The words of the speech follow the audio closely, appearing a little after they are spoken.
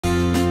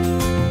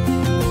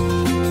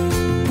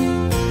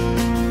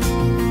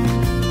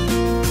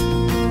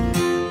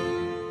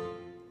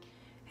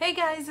Hey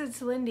guys,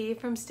 it's Lindy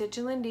from Stitch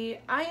and Lindy.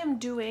 I am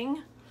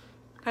doing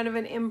kind of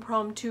an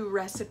impromptu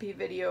recipe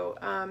video.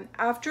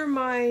 After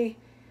my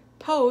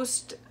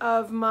post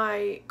of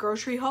my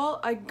grocery haul,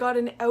 I got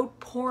an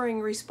outpouring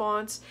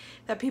response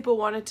that people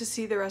wanted to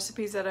see the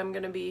recipes that I'm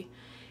going to be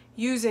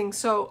using.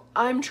 So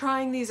I'm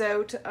trying these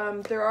out.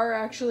 There are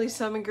actually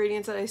some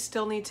ingredients that I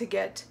still need to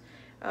get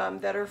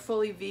that are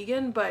fully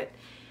vegan, but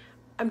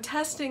I'm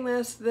testing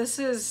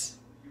this.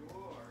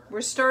 We're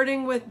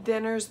starting with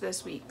dinners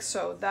this week,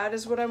 so that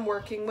is what I'm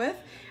working with,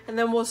 and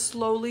then we'll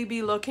slowly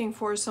be looking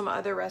for some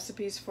other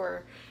recipes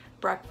for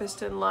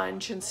breakfast and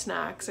lunch and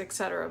snacks,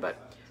 etc.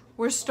 But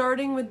we're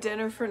starting with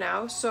dinner for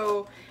now.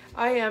 So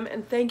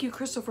and thank you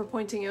Crystal for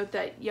pointing out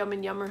that Yum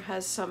and Yummer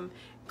has some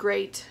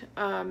great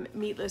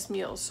meatless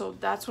meals, so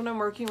that's what I'm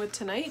working with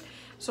tonight.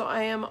 So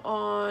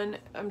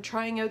I'm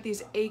trying out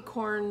these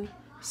acorn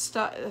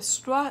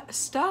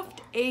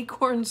stuffed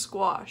acorn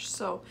squash.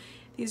 So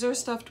these are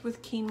stuffed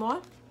with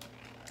quinoa.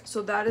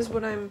 So that is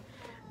what I'm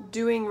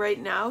doing right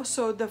now.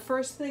 So the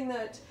first thing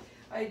that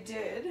I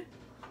did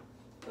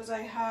was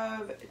I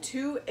have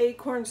 2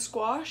 acorn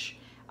squash.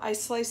 I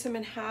slice them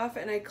in half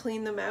and I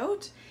clean them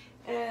out.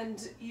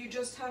 And you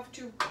just have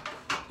to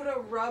put a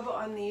rub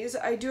on these.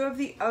 I do have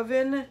the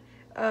oven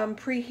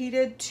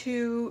preheated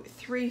to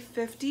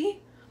 350.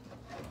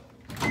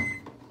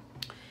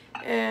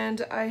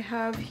 And I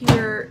have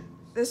here,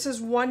 this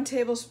is 1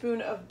 tablespoon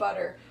of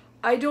butter.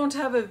 I don't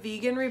have a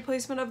vegan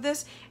replacement of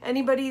this.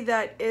 Anybody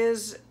that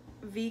is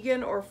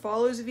vegan or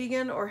follows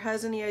vegan or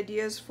has any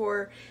ideas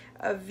for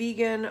a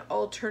vegan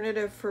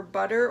alternative for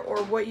butter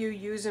or what you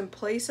use in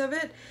place of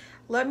it,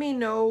 let me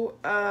know.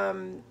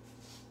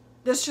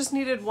 This just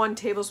needed 1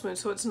 tablespoon,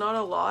 so it's not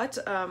a lot.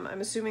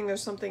 I'm assuming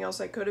there's something else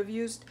I could have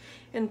used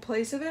in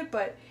place of it,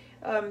 but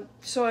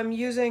so I'm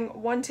using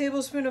 1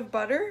 tablespoon of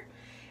butter,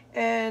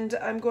 and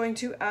I'm going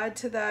to add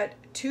to that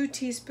 2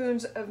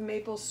 teaspoons of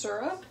maple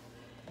syrup.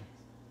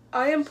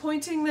 I am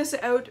pointing this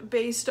out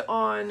based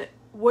on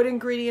what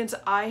ingredients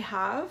I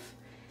have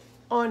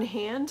on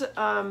hand.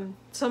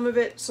 Some of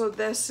it, so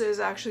this is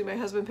actually, my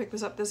husband picked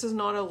this up. This is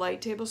not a light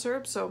table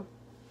syrup, so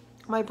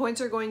my points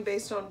are going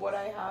based on what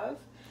I have.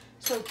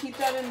 So keep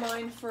that in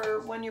mind for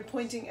when you're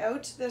pointing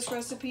out this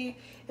recipe.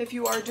 If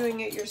you are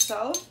doing it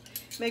yourself,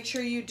 make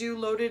sure you do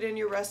load it in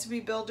your recipe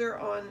builder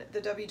on the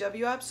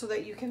WW app so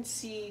that you can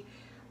see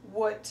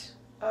what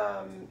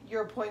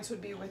your points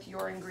would be with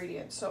your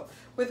ingredients. So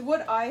with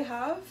what I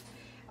have,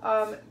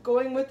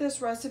 going with this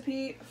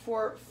recipe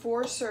for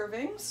 4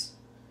 servings,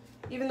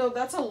 even though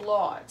that's a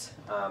lot,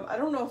 I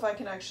don't know if I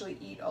can actually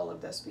eat all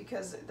of this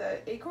because the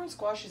acorn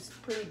squash is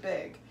pretty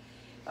big,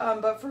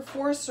 but for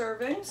 4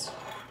 servings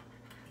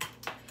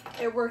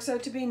it works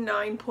out to be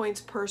 9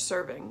 points per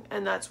serving,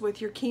 and that's with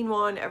your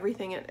quinoa and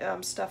everything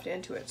stuffed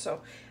into it.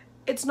 So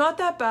it's not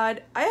that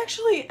bad. I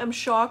actually am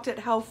shocked at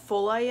how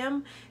full I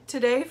am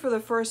today for the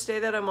first day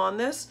that I'm on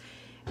this.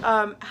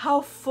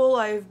 How full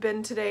I've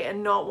been today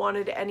and not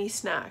wanted any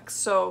snacks.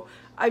 So,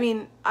 I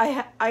mean,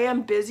 I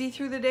am busy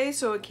through the day,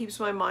 so it keeps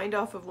my mind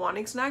off of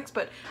wanting snacks,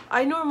 but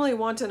I normally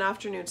want an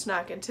afternoon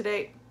snack, and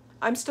today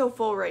I'm still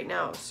full right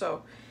now.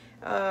 So,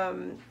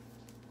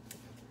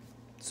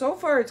 so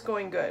far it's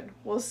going good.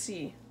 We'll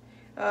see.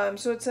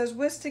 So it says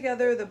whisk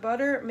together the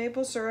butter,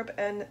 maple syrup,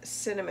 and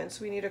cinnamon.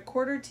 So we need a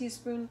 1/4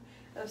 teaspoon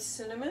of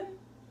cinnamon.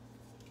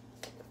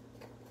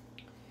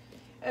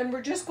 And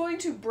we're just going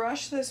to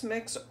brush this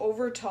mix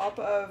over top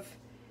of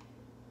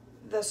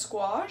the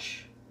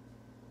squash.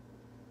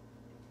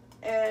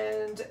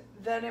 And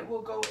then it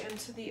will go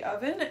into the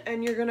oven,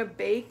 and you're gonna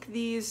bake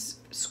these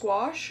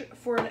squash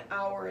for an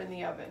hour in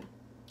the oven.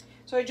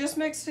 So I just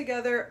mixed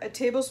together a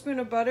tablespoon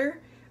of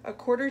butter, a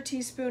 1/4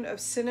 teaspoon of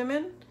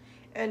cinnamon,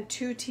 and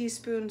 2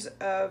 teaspoons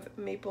of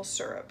maple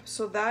syrup.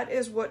 So that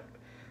is what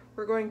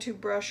we're going to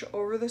brush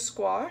over the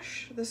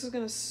squash. This is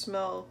gonna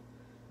smell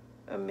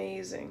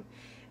amazing.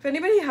 If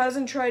anybody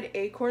hasn't tried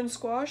acorn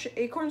squash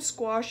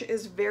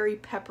is very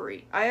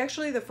peppery. I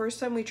actually, the first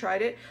time we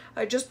tried it,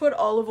 I just put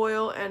olive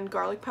oil and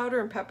garlic powder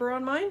and pepper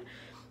on mine,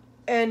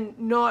 and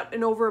not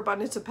an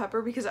overabundance of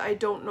pepper because I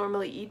don't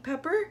normally eat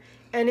pepper,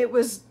 and it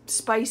was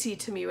spicy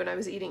to me when I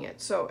was eating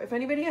it. So if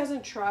anybody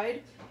hasn't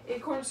tried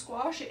acorn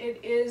squash, it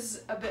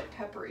is a bit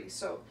peppery.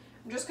 So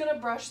I'm just gonna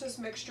brush this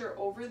mixture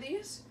over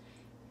these.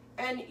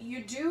 And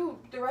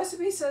the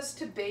recipe says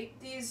to bake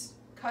these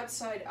cut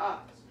side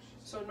up.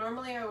 So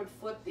normally I would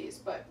flip these,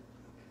 but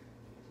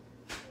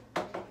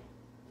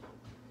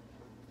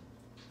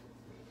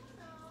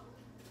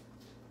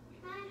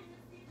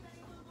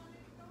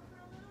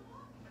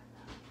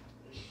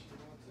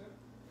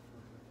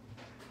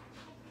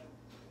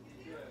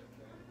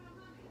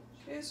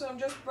okay, so I'm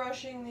just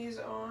brushing these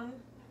on.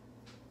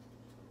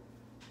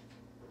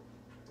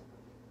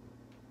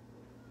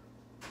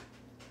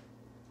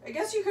 I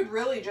guess you could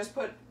really just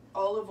put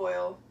olive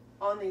oil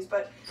on these,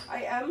 but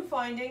I am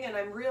finding and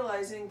I'm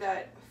realizing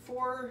that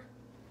for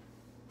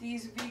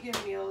these vegan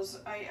meals,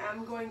 I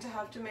am going to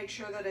have to make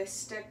sure that I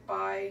stick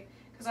by,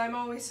 because I'm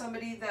always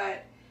somebody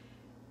that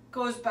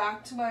goes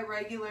back to my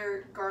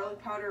regular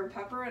garlic powder and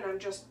pepper, and I'm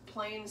just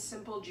plain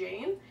simple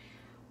Jane.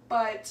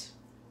 But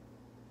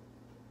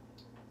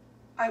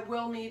I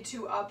will need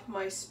to up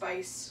my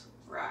spice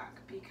rack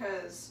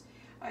because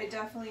I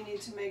definitely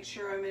need to make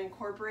sure I'm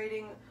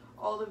incorporating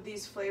all of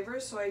these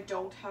flavors so I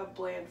don't have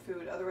bland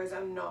food. Otherwise,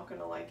 I'm not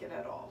going to like it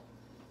at all.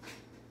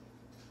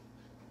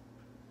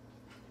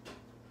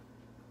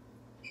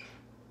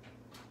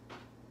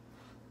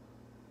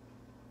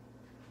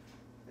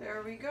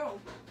 There we go.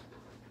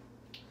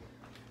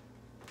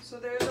 So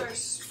there's our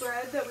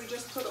spread that we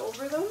just put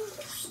over them.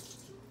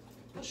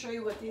 I'll show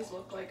you what these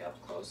look like up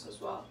close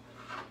as well.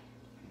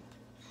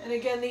 And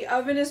again, the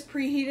oven is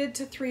preheated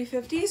to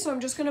 350, so I'm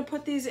just going to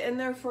put these in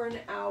there for an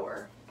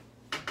hour.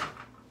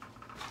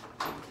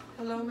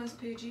 Hello, Miss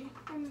Paigey.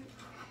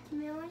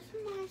 Where's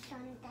my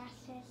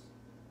sunglasses?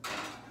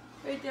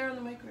 Right there on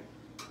the microwave.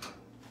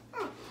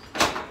 Oh.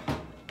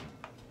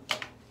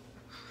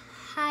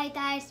 Hi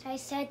guys, I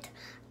said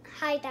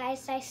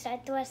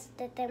was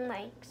the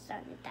my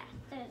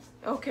sunglasses.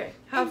 Okay,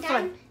 have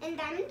fun. And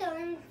I'm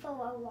going for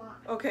a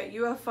walk. Okay,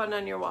 you have fun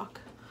on your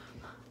walk.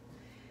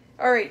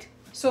 All right,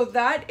 so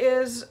that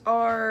is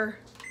our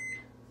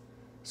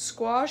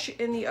squash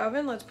in the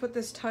oven. Let's put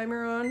this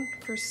timer on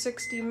for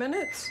 60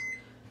 minutes.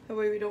 That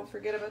way we don't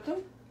forget about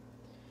them.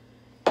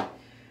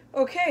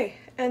 Okay,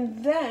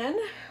 and then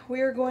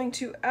we are going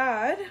to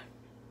add,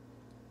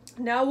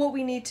 now what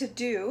we need to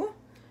do,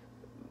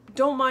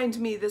 don't mind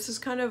me, this is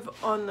kind of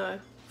on the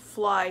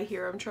fly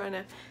here. I'm trying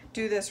to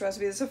do this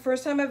recipe. This is the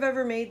first time I've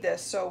ever made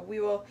this, so we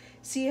will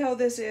see how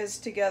this is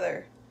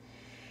together.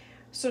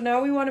 So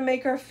now we want to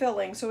make our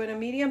filling. So in a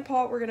medium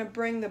pot, we're going to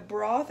bring the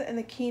broth and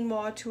the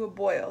quinoa to a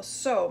boil.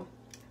 So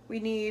we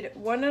need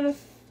 1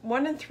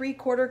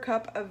 3/4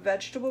 cup of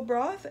vegetable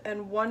broth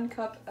and 1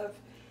 cup of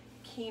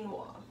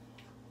quinoa.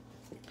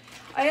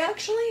 I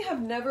actually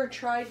have never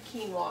tried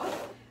quinoa.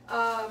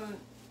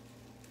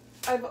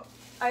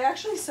 I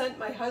actually sent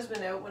my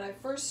husband out when I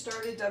first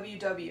started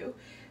WW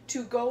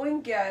to go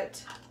and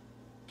get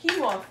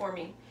quinoa for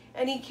me.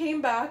 And he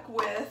came back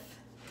with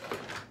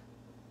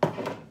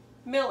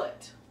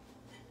millet.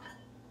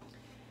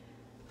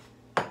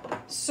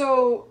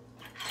 So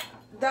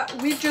that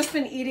we've just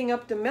been eating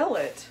up the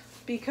millet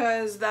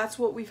because that's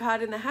what we've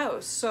had in the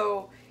house.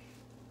 So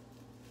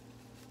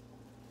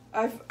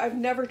I've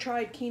never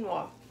tried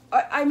quinoa.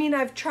 I mean,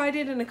 I've tried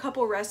it in a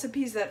couple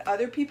recipes that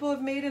other people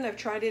have made, and I've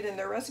tried it in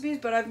their recipes,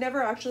 but I've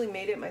never actually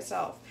made it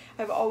myself.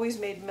 I've always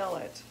made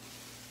millet.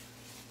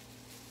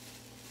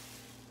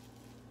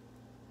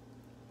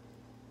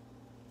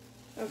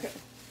 Okay.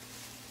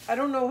 I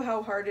don't know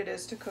how hard it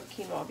is to cook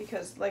quinoa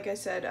because, like I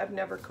said, I've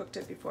never cooked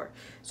it before.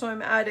 So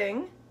I'm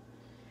adding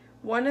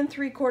 1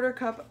 3/4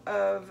 cup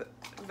of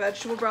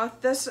vegetable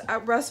broth. This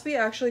recipe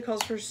actually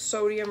calls for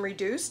sodium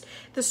reduced.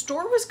 The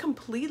store was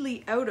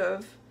completely out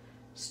of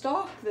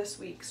stock this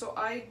week, so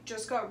I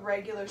just got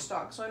regular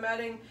stock. So I'm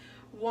adding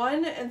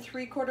 1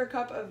 3/4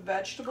 cup of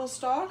vegetable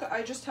stock.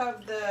 I just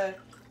have the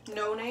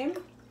no name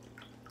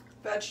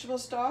vegetable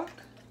stock.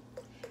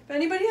 If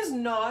anybody is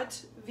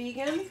not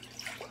vegan,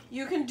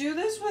 you can do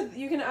this with,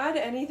 you can add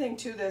anything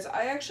to this.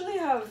 I actually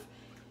have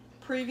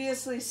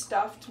previously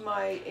stuffed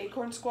my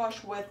acorn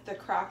squash with the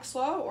crack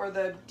slaw or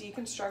the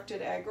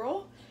deconstructed egg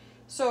roll.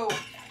 So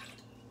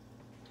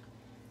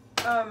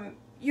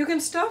you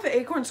can stuff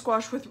acorn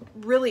squash with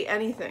really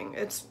anything.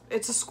 It's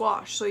a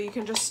squash, so you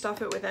can just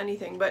stuff it with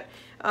anything. But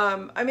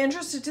I'm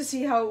interested to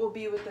see how it will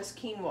be with this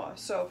quinoa.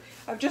 So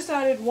I've just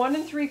added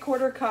 1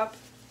 3/4 cup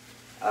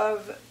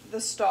of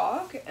the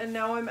stock, and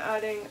now I'm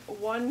adding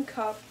 1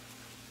 cup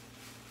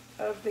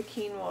of the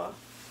quinoa.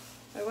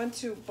 I went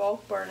to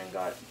Bulk Barn and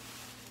got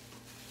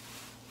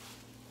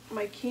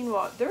my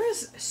quinoa. There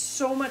is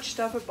so much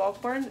stuff at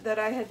Bulk Barn that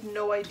I had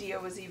no idea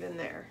was even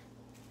there.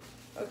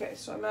 Okay,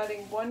 so I'm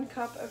adding 1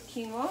 cup of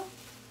quinoa.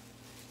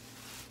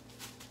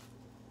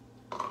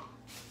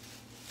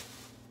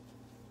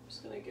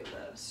 Just gonna give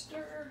that a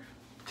stir.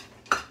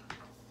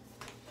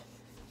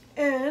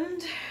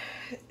 And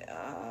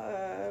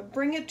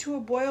bring it to a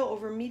boil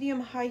over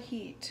medium-high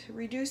heat.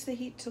 Reduce the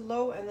heat to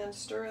low and then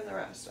stir in the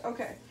rest.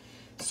 Okay,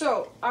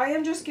 so I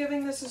am just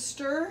giving this a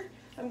stir.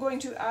 I'm going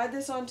to add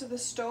this onto the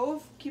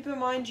stove. Keep in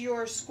mind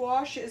your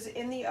squash is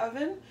in the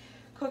oven,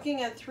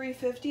 cooking at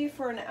 350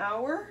 for an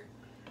hour.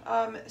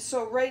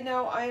 So right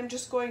now I am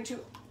just going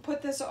to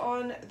put this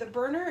on the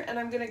burner and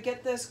I'm going to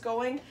get this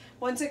going.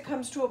 Once it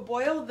comes to a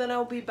boil, then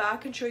I'll be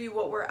back and show you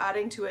what we're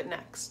adding to it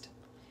next.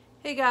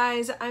 Hey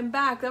guys, I'm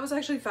back. That was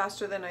actually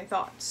faster than I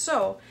thought.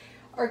 So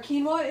our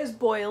quinoa is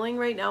boiling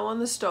right now on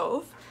the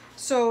stove.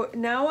 So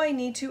now I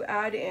need to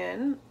add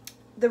in,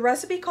 the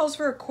recipe calls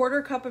for a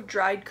 1/4 cup of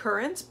dried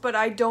currants, but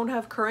I don't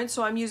have currants,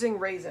 so I'm using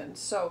raisins.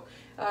 So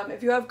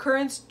if you have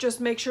currants,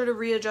 just make sure to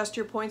readjust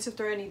your points if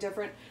they're any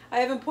different. I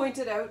haven't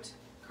pointed out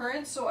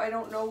currants, so I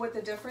don't know what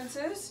the difference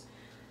is.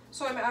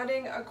 So I'm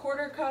adding a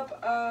 1/4 cup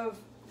of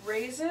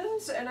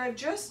raisins, and I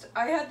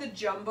had the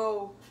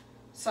jumbo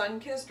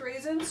sun-kissed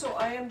raisins, so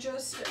I am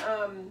just,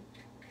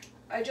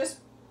 I just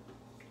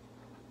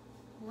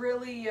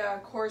really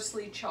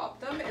coarsely chop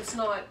them. It's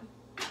not,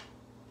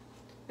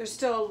 there's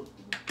still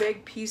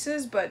big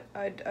pieces, but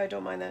I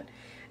don't mind that.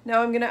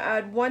 Now I'm gonna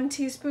add 1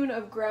 teaspoon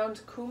of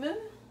ground cumin.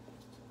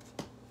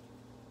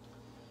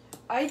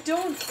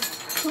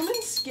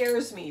 Cumin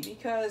scares me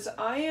because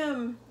I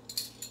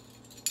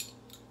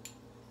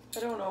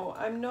don't know,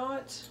 I'm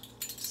not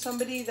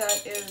somebody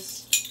that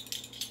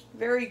is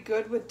very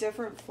good with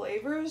different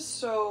flavors,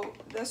 so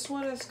this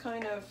one is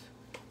kind of,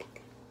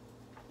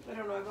 I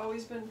don't know, I've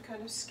always been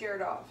kind of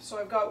scared off. So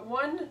I've got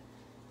 1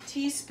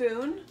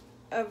 teaspoon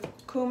of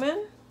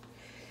cumin.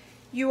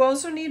 You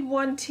also need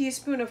 1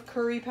 teaspoon of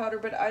curry powder,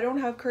 but I don't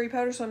have curry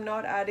powder, so I'm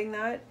not adding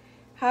that.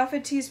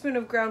 1/2 teaspoon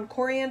of ground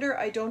coriander,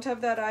 I don't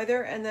have that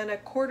either, and then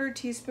 1/4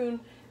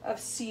 teaspoon of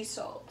sea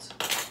salt.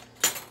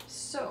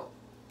 So,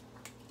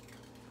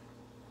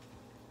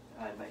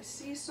 add my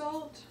sea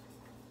salt.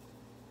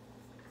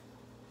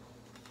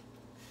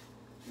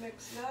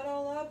 Mix that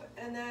all up,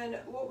 and then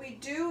what we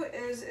do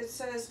is it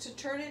says to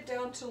turn it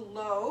down to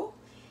low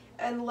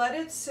and let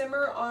it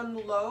simmer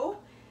on low,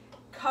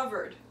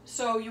 covered.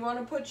 So you want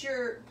to put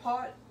your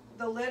pot,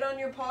 the lid on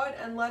your pot,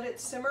 and let it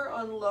simmer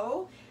on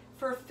low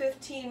for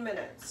 15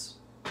 minutes.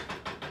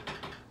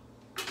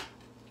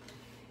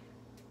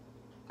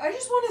 I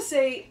just want to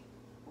say,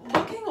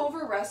 looking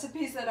over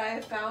recipes that I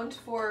have found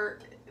for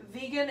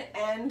vegan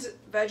and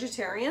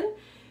vegetarian,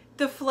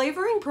 the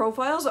flavoring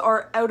profiles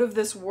are out of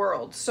this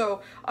world.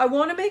 So I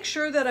want to make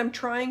sure that I'm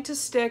trying to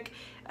stick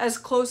as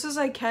close as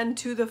I can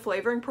to the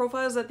flavoring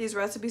profiles that these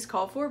recipes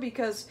call for,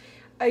 because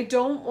I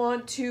don't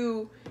want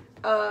to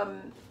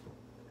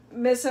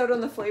miss out on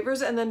the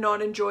flavors and then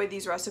not enjoy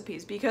these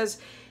recipes, because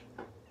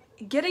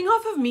getting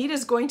off of meat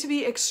is going to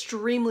be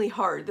extremely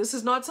hard. This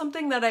is not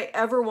something that I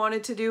ever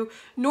wanted to do,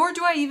 nor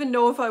do I even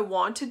know if I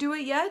want to do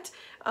it yet.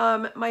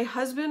 My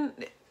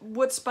husband,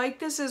 what spiked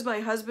this is my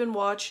husband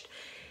watched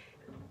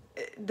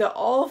the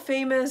all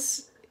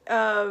famous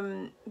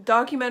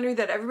documentary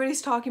that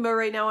everybody's talking about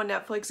right now on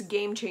Netflix,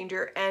 Game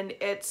Changer, and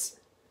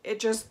it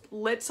just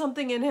lit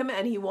something in him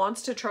and he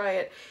wants to try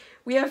it.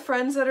 We have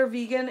friends that are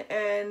vegan,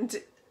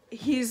 and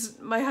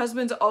my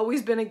husband's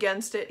always been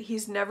against it.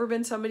 He's never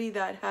been somebody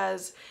that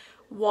has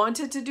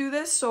wanted to do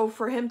this, so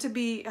for him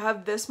to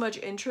have this much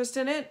interest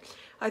in it,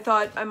 I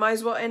thought I might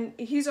as well. And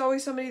he's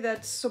always somebody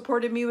that's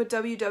supported me with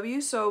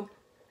WW, so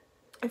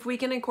if we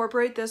can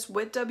incorporate this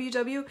with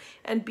WW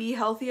and be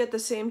healthy at the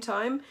same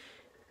time,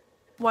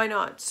 why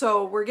not?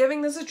 So we're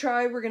giving this a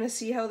try. We're gonna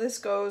see how this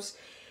goes.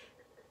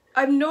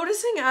 I'm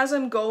noticing as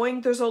I'm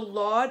going, there's a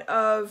lot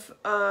of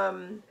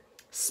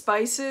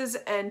spices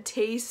and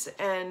tastes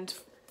and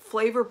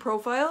flavor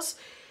profiles.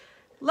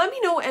 Let me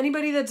know,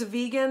 anybody that's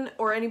vegan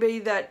or anybody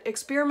that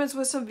experiments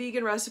with some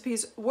vegan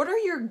recipes, what are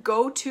your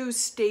go-to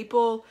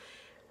staple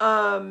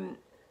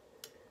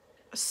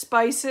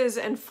spices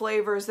and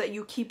flavors that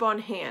you keep on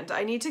hand?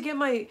 I need to get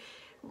my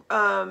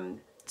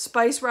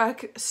spice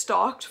rack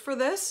stocked for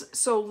this,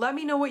 so let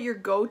me know what your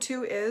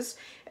go-to is,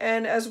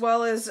 and as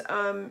well as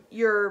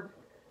your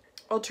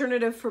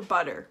alternative for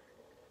butter.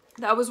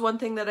 That was one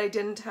thing that I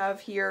didn't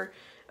have here,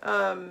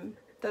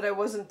 that I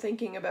wasn't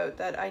thinking about,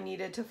 that I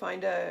needed to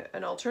find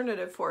an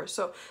alternative for.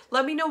 So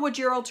let me know what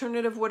your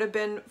alternative would have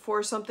been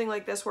for something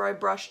like this where I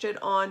brushed it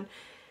on.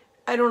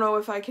 I don't know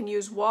if I can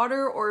use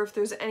water or if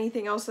there's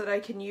anything else that I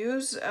can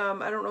use.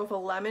 I don't know if a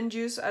lemon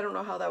juice, I don't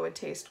know how that would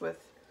taste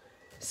with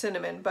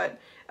cinnamon, but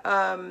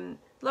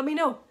let me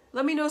know.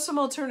 Let me know some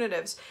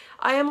alternatives.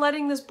 I am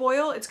letting this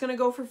boil. It's gonna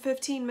go for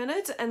 15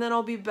 minutes and then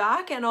I'll be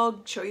back and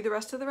I'll show you the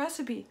rest of the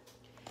recipe.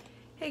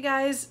 Hey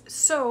guys,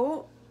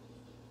 so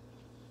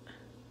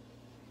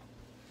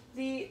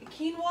the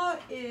quinoa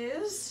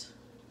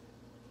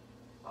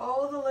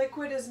all the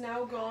liquid is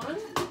now gone.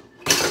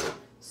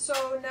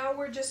 So now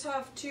we just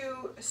have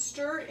to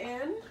stir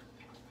in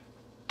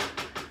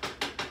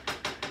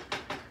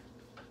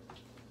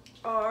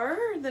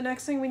the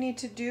next thing we need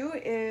to do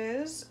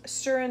is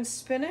stir in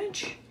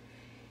spinach,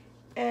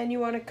 and you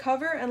want to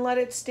cover and let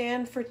it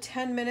stand for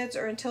 10 minutes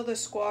or until the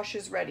squash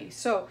is ready.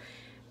 So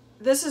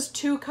this is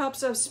 2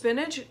 cups of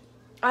spinach.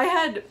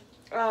 I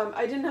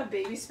didn't have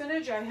baby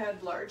spinach, I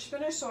had large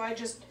spinach, so I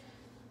just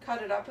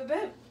cut it up a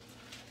bit.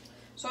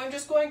 So I'm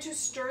just going to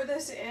stir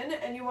this in,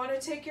 and you want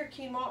to take your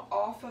quinoa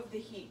off of the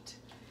heat.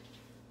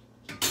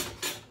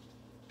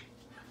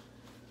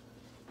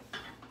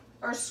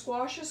 Our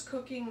squash is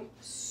cooking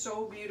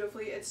so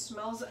beautifully. It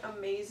smells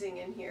amazing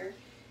in here.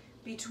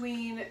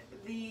 Between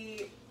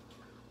the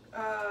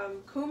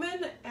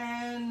cumin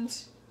and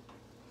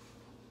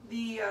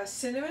the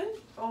cinnamon,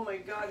 oh my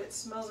god, it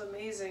smells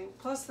amazing.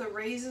 Plus the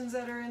raisins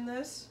that are in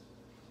this.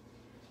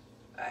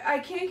 I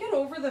can't get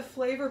over the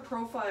flavor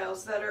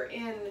profiles that are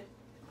in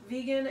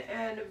vegan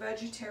and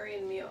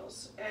vegetarian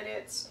meals. And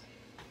it's,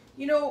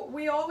 you know,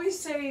 we always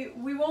say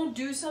we won't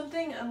do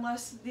something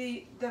unless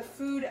the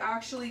food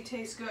actually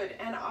tastes good.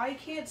 And I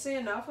can't say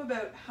enough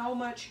about how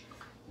much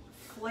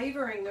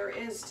flavoring there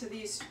is to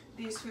these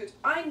foods.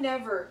 I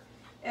never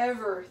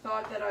ever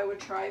thought that I would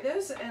try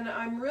this, and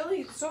I'm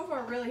really, so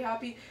far, really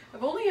happy.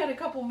 I've only had a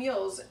couple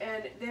meals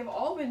and they've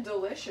all been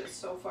delicious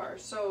so far.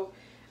 So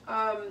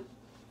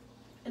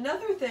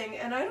Another thing,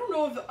 and I don't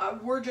know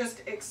if we're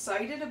just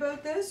excited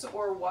about this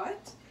or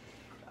what,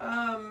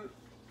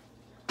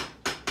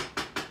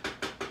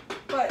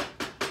 but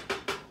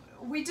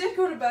we did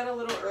go to bed a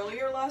little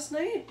earlier last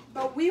night,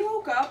 but we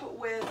woke up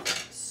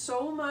with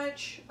so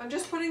much. I'm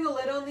just putting the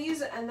lid on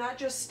these, and that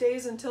just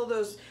stays until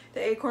the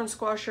acorn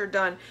squash are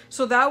done.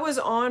 So that was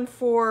on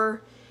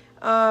for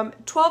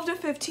 12 to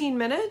 15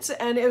 minutes,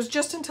 and it was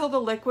just until the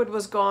liquid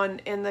was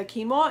gone in the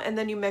quinoa, and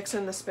then you mix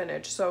in the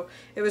spinach. So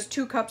it was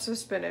 2 cups of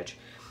spinach.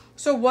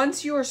 So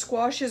once your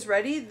squash is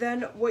ready,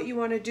 then what you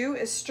want to do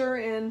is stir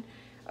in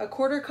a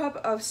 1/4 cup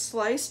of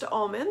sliced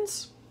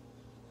almonds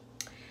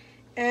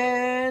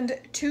and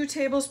 2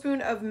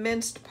 tablespoons of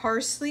minced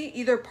parsley,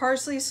 either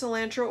parsley,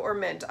 cilantro, or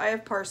mint. I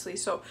have parsley,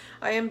 so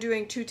I am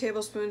doing 2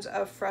 tablespoons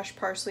of fresh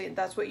parsley, and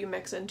that's what you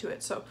mix into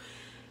it. So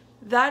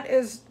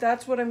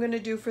that's what I'm going to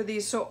do for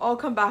these. So I'll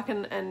come back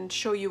and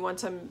show you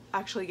once I'm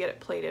actually get it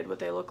plated what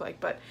they look like.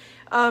 But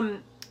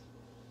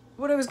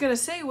what I was going to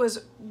say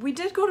was we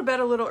did go to bed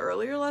a little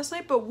earlier last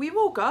night, but we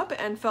woke up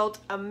and felt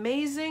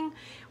amazing.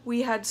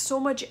 We had so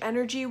much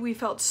energy. We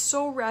felt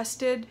so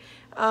rested.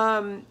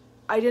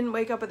 I didn't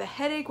wake up with a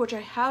headache, which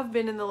I have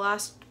been in the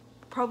last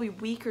probably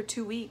week or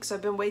 2 weeks.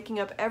 I've been waking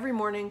up every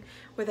morning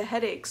with a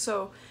headache.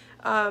 So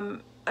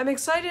I'm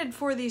excited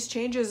for these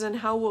changes and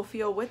how we'll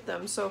feel with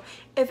them. So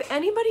if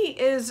anybody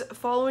is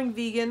following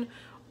vegan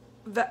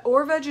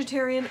or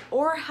vegetarian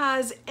or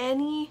has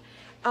any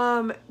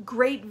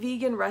great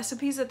vegan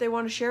recipes that they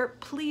want to share,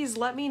 please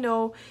let me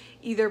know.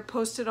 Either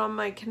post it on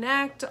my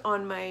Connect,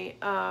 on my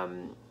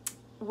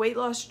weight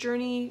loss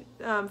journey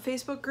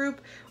Facebook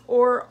group,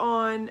 or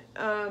on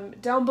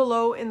down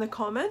below in the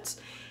comments.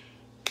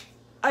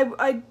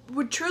 I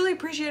would truly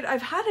appreciate it.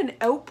 I've had an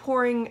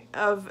outpouring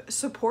of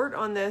support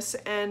on this,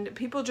 and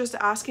people just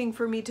asking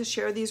for me to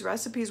share these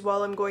recipes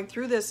while I'm going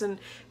through this and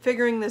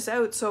figuring this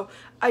out. So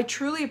I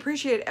truly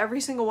appreciate every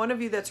single one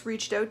of you that's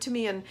reached out to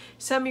me and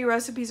sent me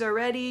recipes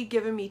already,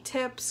 given me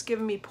tips,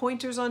 given me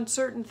pointers on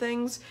certain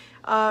things.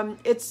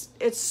 It's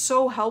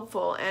so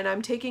helpful, and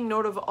I'm taking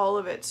note of all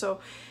of it.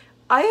 So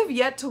I have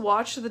yet to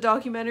watch the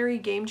documentary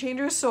Game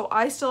Changers, so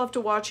I still have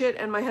to watch it,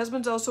 and my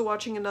husband's also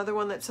watching another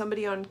one that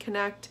somebody on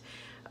Connect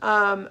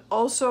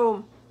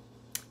also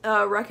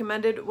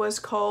recommended, was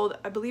called,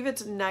 I believe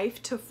it's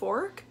Knife to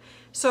Fork.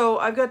 So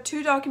I've got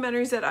 2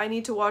 documentaries that I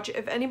need to watch.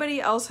 If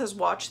anybody else has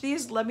watched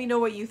these, let me know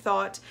what you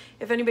thought.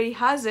 If anybody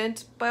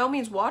hasn't, by all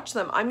means watch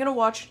them. I'm gonna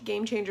watch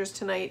Game Changers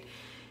tonight,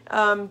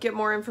 get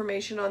more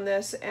information on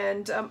this.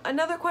 And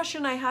another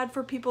question I had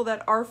for people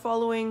that are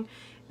following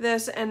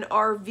this and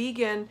are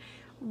vegan: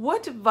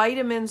 what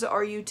vitamins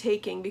are you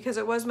taking? Because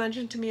it was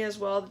mentioned to me as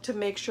well to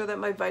make sure that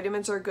my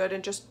vitamins are good,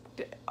 and just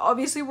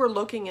obviously we're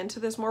looking into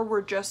this more.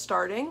 We're just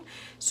starting,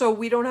 so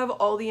we don't have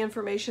all the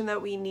information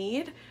that we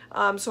need.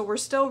 So we're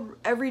still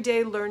every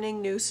day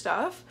learning new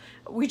stuff.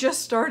 We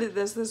just started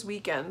this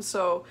weekend,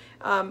 so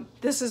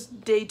this is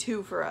day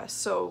 2 for us.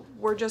 So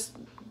we're just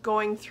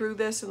going through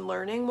this and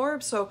learning more.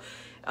 So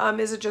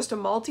is it just a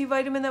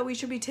multivitamin that we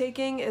should be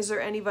taking? Is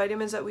there any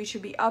vitamins that we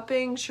should be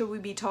upping? Should we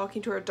be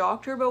talking to our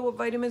doctor about what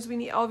vitamins we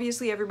need?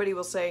 Obviously, everybody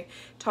will say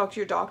talk to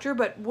your doctor,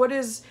 but what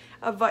is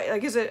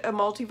is it a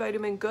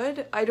multivitamin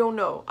good? I don't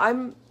know.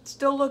 I'm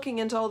still looking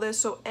into all this,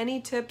 so any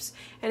tips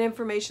and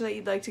information that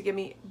you'd like to give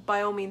me,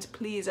 by all means,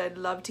 please, I'd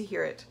love to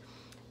hear it.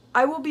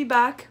 I will be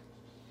back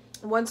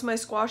once my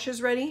squash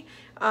is ready,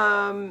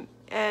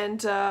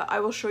 and I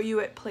will show you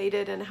it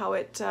plated and how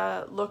it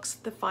looks,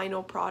 the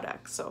final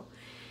product. So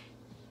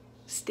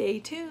stay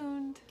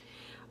tuned.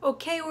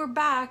 Okay, we're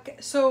back.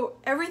 So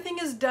everything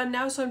is done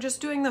now, so I'm just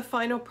doing the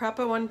final prep.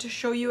 I wanted to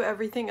show you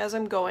everything as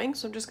I'm going,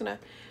 so I'm just gonna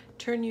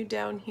turn you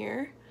down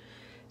here.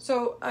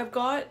 So I've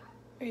got,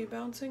 are you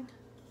bouncing?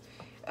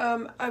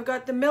 I've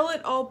got the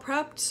millet all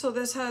prepped. So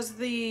this has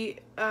the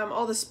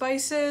all the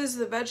spices,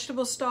 the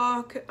vegetable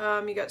stock,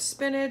 you got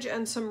spinach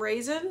and some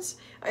raisins.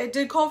 I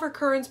did call for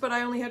currants, but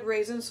I only had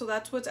raisins, so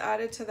that's what's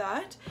added to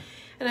that.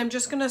 And I'm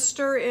just gonna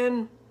stir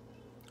in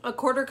a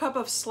 1/4 cup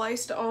of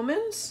sliced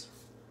almonds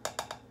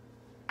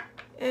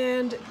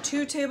and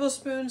 2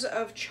 tablespoons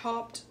of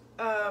chopped,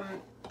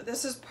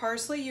 this is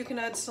parsley. You can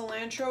add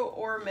cilantro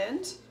or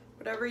mint,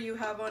 whatever you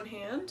have on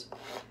hand.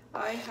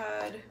 I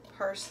had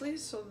parsley,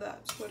 so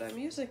that's what I'm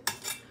using.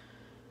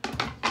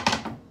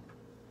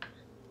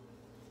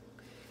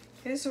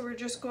 Okay, so we're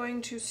just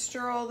going to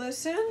stir all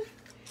this in,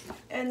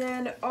 and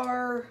then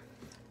I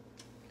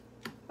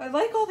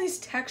like all these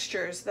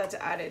textures that's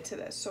added to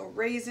this. So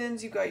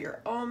raisins, you've got your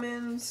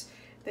almonds,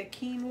 the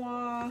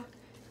quinoa,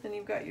 then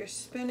you've got your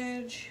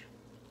spinach.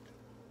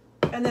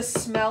 And the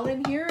smell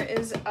in here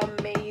is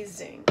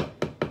amazing,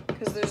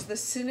 because there's the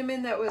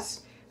cinnamon that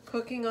was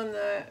cooking on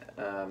the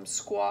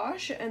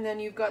squash, and then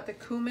you've got the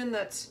cumin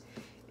that's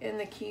in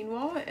the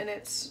quinoa, and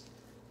it's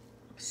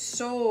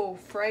so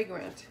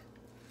fragrant.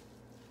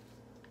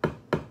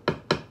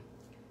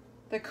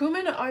 The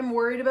cumin I'm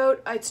worried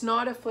about. It's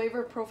not a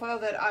flavor profile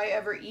that I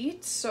ever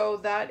eat, so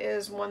that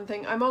is one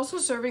thing. I'm also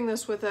serving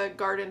this with a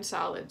garden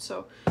salad,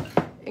 so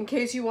in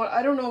case you want.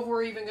 I don't know if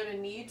we're even going to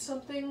need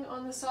something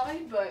on the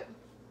side, but...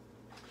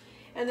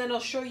 And then I'll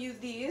show you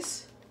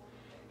these.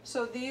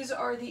 So these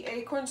are the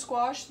Acorn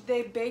squash.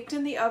 They baked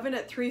in the oven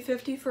at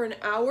 350 for an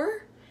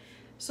hour.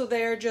 So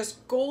they are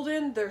just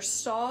golden, they're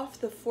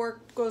soft, the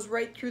fork goes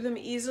right through them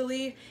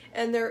easily,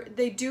 and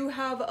they do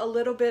have a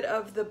little bit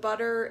of the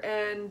butter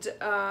and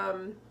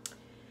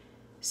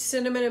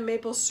cinnamon and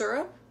maple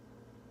syrup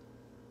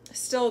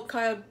still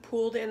kind of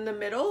pooled in the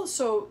middle,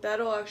 so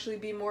that'll actually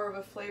be more of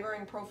a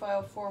flavoring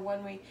profile for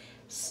when we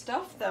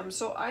stuff them.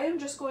 So I am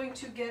just going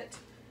to get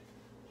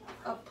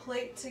a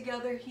plate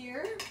together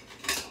here.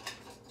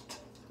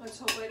 Let's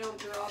hope I don't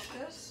drop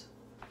this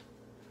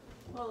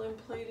while I'm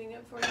plating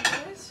it for you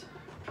guys.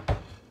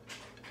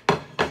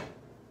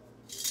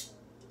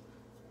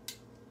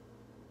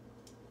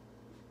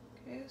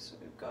 Okay, so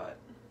we've got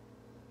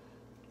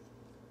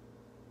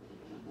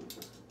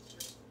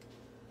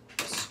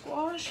the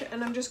squash,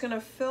 and I'm just going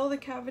to fill the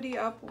cavity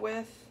up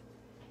with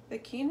the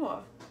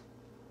quinoa.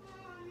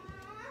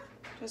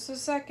 Just a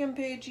second,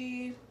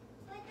 Paigey.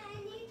 But I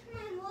need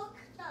my milk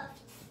stuff.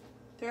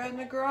 They're in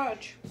the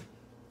garage.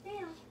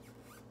 Yeah.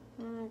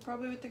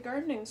 Probably with the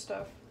gardening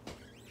stuff.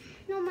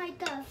 No, my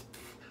stuff.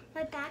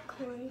 My back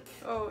one.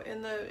 Oh,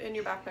 in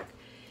your backpack.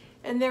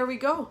 And there we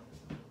go.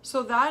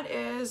 So that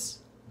is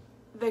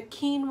the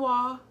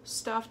quinoa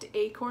stuffed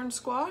acorn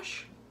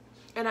squash,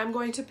 and I'm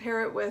going to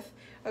pair it with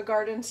a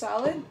garden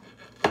salad.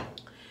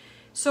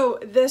 So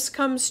this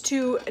comes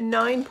to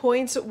 9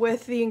 points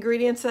with the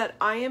ingredients that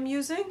I am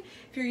using.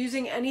 If you're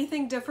using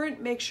anything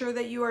different, make sure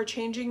that you are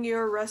changing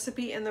your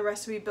recipe in the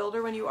recipe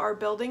builder when you are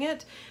building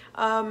it.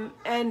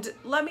 And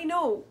let me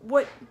know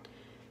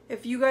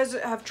if you guys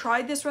have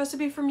tried this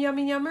recipe from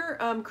Yummy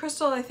Yummer.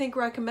 Crystal, I think,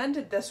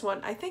 recommended this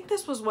one. I think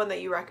this was one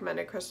that you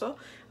recommended, Crystal.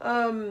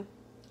 A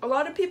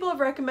lot of people have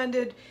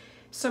recommended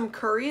some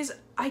curries.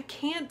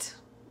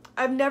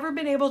 I've never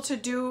been able to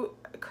do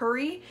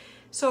curry,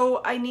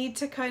 so I need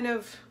to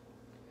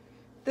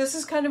this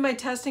is kind of my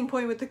testing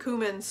point with the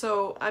cumin,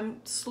 so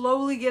I'm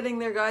slowly getting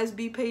there, guys.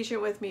 Be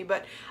patient with me,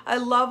 but I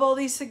love all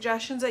these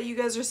suggestions that you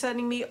guys are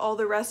sending me, all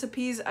the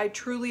recipes. I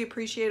truly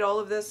appreciate all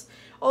of this,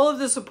 all of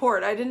the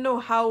support. I didn't know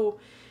how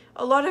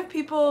a lot of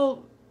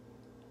people,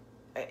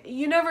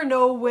 you never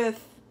know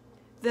with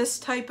this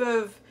type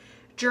of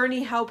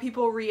journey how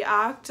people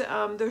react.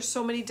 There's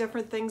so many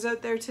different things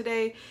out there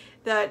today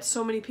that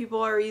so many people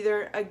are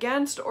either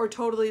against or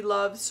totally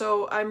love.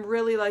 So I'm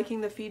really liking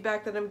the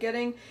feedback that I'm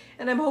getting,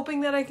 and I'm hoping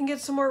that I can get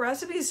some more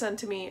recipes sent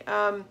to me.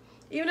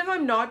 Even if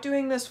I'm not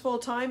doing this full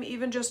time,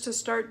 even just to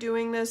start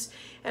doing this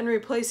and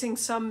replacing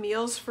some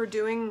meals for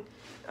doing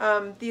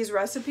these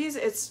recipes,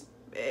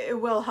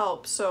 it will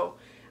help. So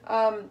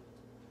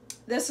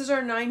this is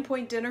our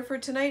 9-point dinner for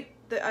tonight.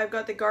 I've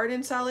got the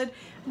garden salad.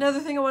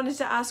 Another thing I wanted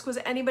to ask was,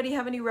 anybody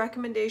have any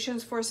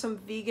recommendations for some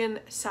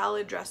vegan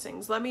salad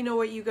dressings? Let me know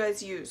what you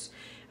guys use.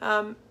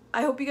 I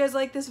hope you guys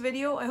like this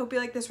video. I hope you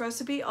like this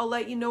recipe. I'll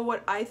let you know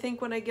what I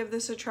think when I give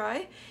this a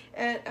try.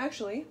 And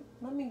actually,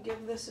 let me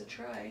give this a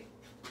try.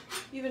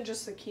 Even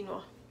just the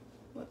quinoa.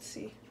 Let's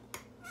see.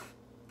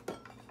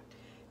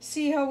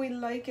 See how we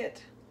like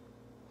it.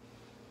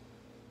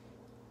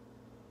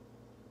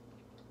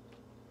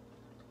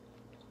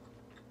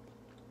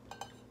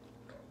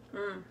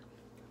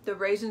 The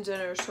raisins in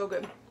it are so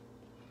good.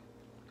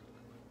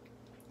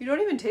 You don't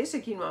even taste the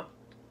quinoa.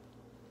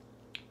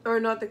 Or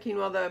not the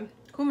quinoa, the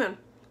cumin.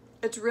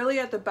 It's really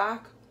at the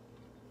back.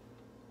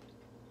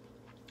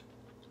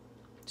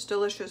 It's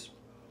delicious.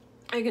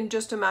 I can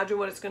just imagine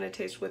what it's going to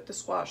taste with the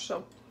squash.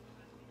 So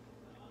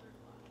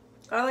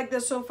I like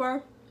this so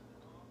far.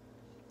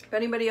 If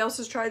anybody else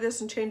has tried this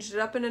and changed it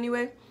up in any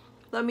way,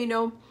 let me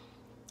know.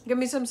 Give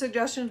me some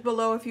suggestions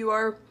below if you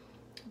are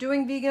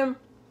doing vegan.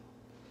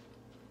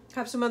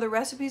 Have some other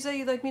recipes that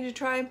you'd like me to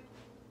try?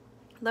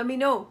 Let me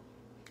know.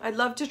 I'd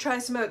love to try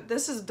some out.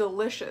 This is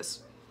delicious.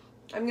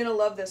 I'm gonna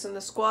love this. And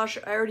the squash,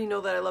 I already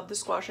know that I love the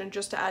squash, and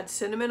just to add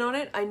cinnamon on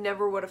it, I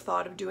never would have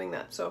thought of doing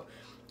that. So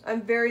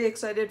I'm very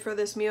excited for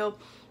this meal.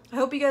 I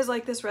hope you guys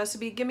like this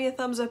recipe. Give me a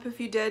thumbs up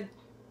if you did.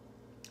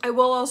 I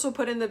will also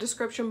put in the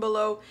description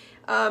below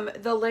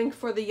the link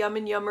for the Yum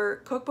and Yummer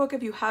cookbook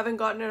if you haven't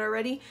gotten it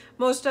already.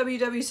 Most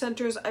WW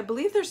centers, I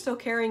believe they're still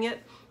carrying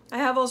it. I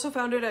have also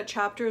found it at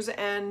Chapters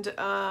and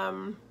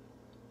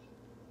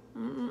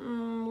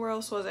where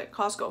else was it?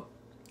 Costco.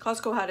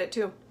 Costco had it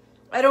too.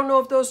 I don't know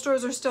if those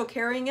stores are still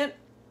carrying it.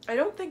 I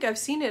don't think I've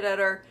seen it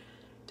at our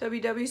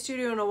WW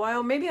studio in a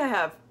while. Maybe I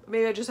have.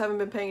 Maybe I just haven't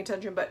been paying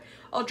attention, but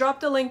I'll drop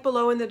the link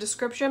below in the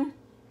description.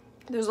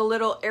 There's a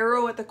little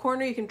arrow at the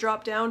corner you can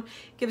drop down.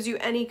 It gives you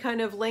any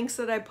kind of links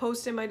that I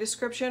post in my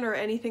description or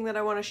anything that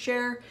I want to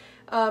share.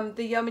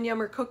 The Yum and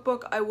Yummer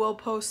cookbook, I will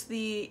post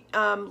the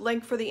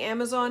link for the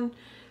Amazon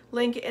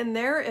link in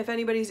there if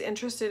anybody's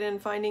interested in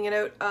finding it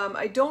out.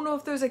 I don't know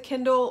if there's a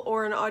Kindle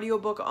or an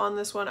audiobook on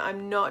this one.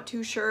 I'm not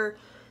too sure.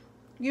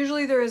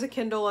 Usually there is a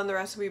Kindle on the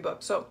recipe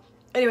book. So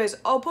anyways,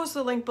 I'll post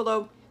the link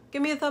below.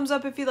 Give me a thumbs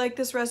up if you like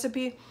this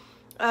recipe.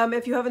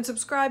 If you haven't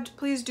subscribed,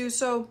 please do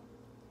so.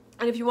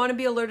 And if you want to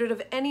be alerted of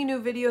any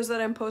new videos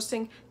that I'm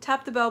posting,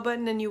 tap the bell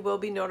button and you will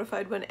be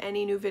notified when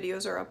any new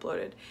videos are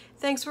uploaded.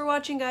 Thanks for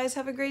watching, guys.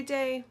 Have a great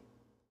day.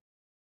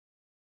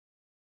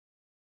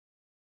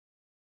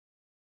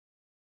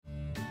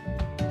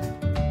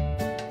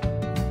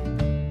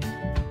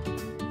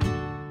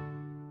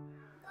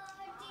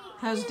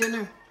 How's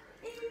dinner?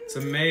 It's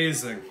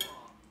amazing.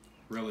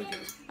 Really good.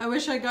 I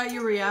wish I got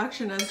your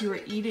reaction as you were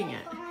eating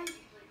it.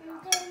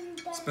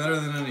 It's better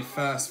than any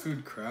fast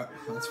food crap,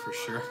 that's for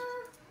sure.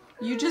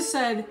 You just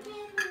said,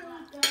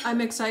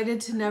 I'm excited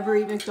to never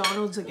eat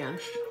McDonald's again.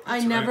 I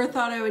never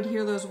thought I would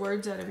hear those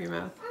words out of your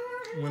mouth.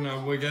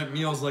 When we get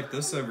meals like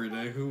this every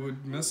day, who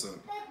would miss it?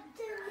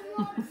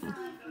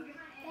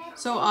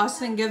 So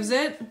Austin gives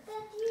it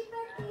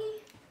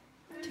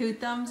 2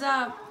 thumbs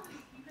up.